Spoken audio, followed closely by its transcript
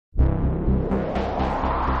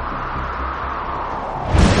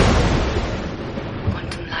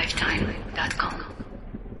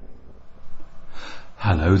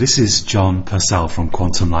Hello, this is John Purcell from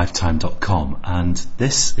quantumlifetime.com, and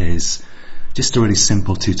this is just a really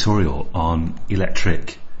simple tutorial on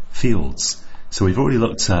electric fields. So we've already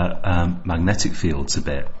looked at magnetic fields a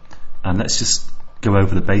bit, and let's just go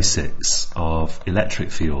over the basics of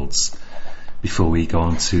electric fields before we go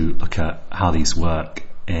on to look at how these work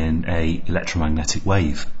in an electromagnetic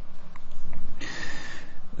wave.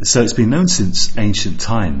 So it's been known since ancient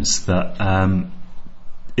times that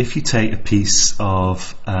if you take a piece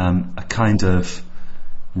of a kind of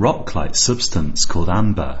rock-like substance called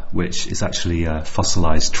amber, which is actually a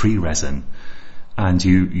fossilized tree resin, and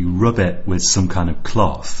you rub it with some kind of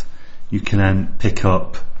cloth, you can then pick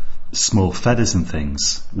up small feathers and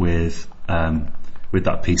things with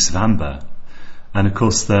that piece of amber. And of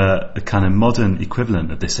course the kind of modern equivalent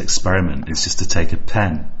of this experiment is just to take a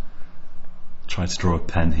pen. Try to draw a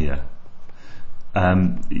pen here.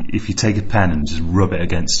 If you take a pen and just rub it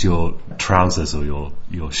against your trousers or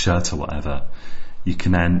your shirt or whatever, you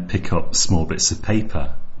can then pick up small bits of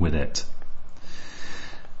paper with it.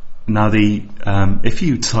 Now if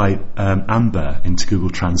you type amber into Google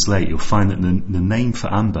Translate, you'll find that the name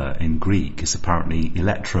for amber in Greek is apparently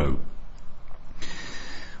electro,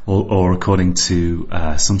 or according to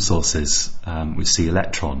some sources we see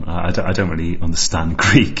electron. I don't really understand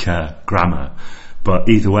Greek grammar, but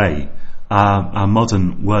either way, our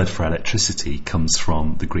modern word for electricity comes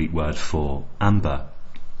from the Greek word for amber.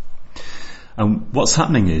 And what's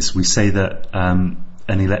happening is we say that an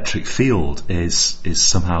electric field is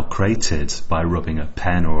somehow created by rubbing a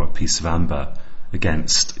pen or a piece of amber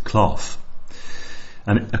against cloth.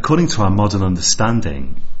 And according to our modern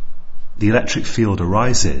understanding, the electric field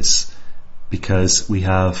arises because we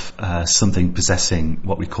have something possessing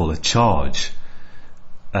what we call a charge.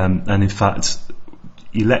 And in fact,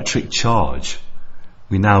 electric charge,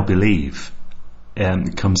 we now believe,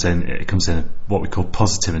 it comes in what we call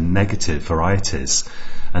positive and negative varieties,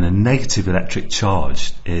 and a negative electric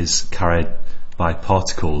charge is carried by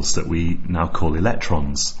particles that we now call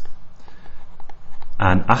electrons.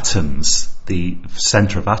 And atoms, the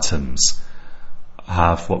center of atoms,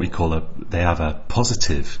 have what we call a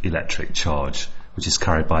positive electric charge, which is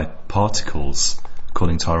carried by particles,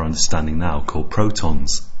 according to our understanding now, called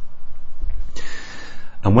protons.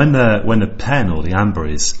 And when the pen or the amber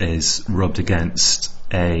is rubbed against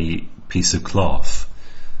a piece of cloth,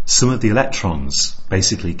 some of the electrons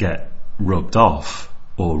basically get rubbed off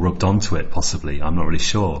or rubbed onto it, possibly, I'm not really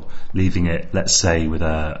sure, leaving it, let's say, with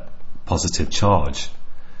a positive charge.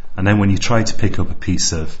 And then when you try to pick up a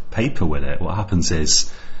piece of paper with it, what happens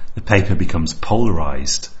is the paper becomes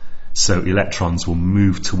polarized, so electrons will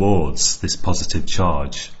move towards this positive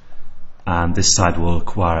charge, and this side will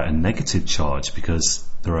acquire a negative charge because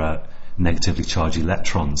there are negatively charged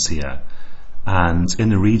electrons here, and in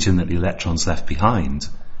the region that the electrons left behind,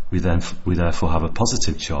 we therefore have a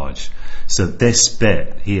positive charge. So this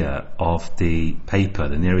bit here of the paper,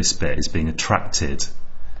 the nearest bit, is being attracted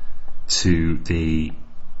to the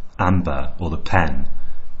amber or the pen,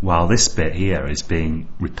 while this bit here is being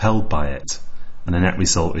repelled by it, and the net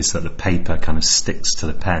result is that the paper kind of sticks to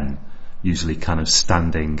the pen, usually kind of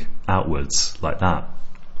standing outwards like that.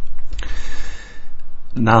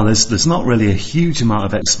 Now there's not really a huge amount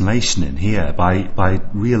of explanation in here. By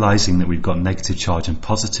realizing that we've got negative charge and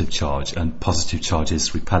positive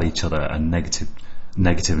charges repel each other and negative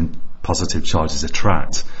and positive charges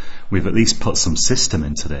attract, we've at least put some system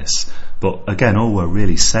into this. But again, all we're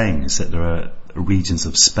really saying is that there are regions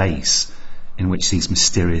of space in which these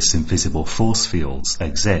mysterious invisible force fields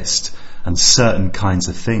exist, and certain kinds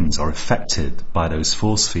of things are affected by those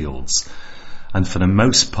force fields. And for the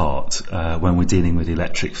most part, when we're dealing with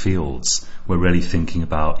electric fields, we're really thinking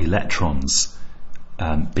about electrons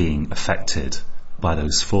being affected by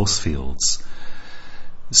those force fields.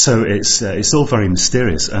 So it's all very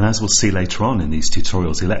mysterious, and as we'll see later on in these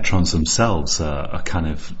tutorials, electrons themselves are kind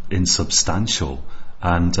of insubstantial,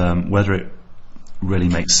 and whether it really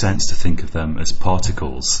makes sense to think of them as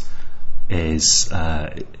particles is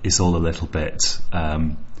all a little bit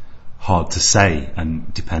hard to say,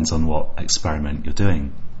 and depends on what experiment you're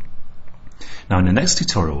doing. Now in the next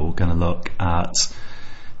tutorial, we're going to look at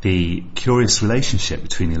the curious relationship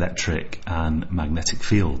between electric and magnetic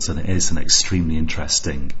fields, and it is an extremely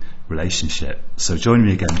interesting relationship. So join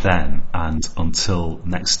me again then, and until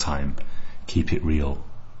next time, keep it real.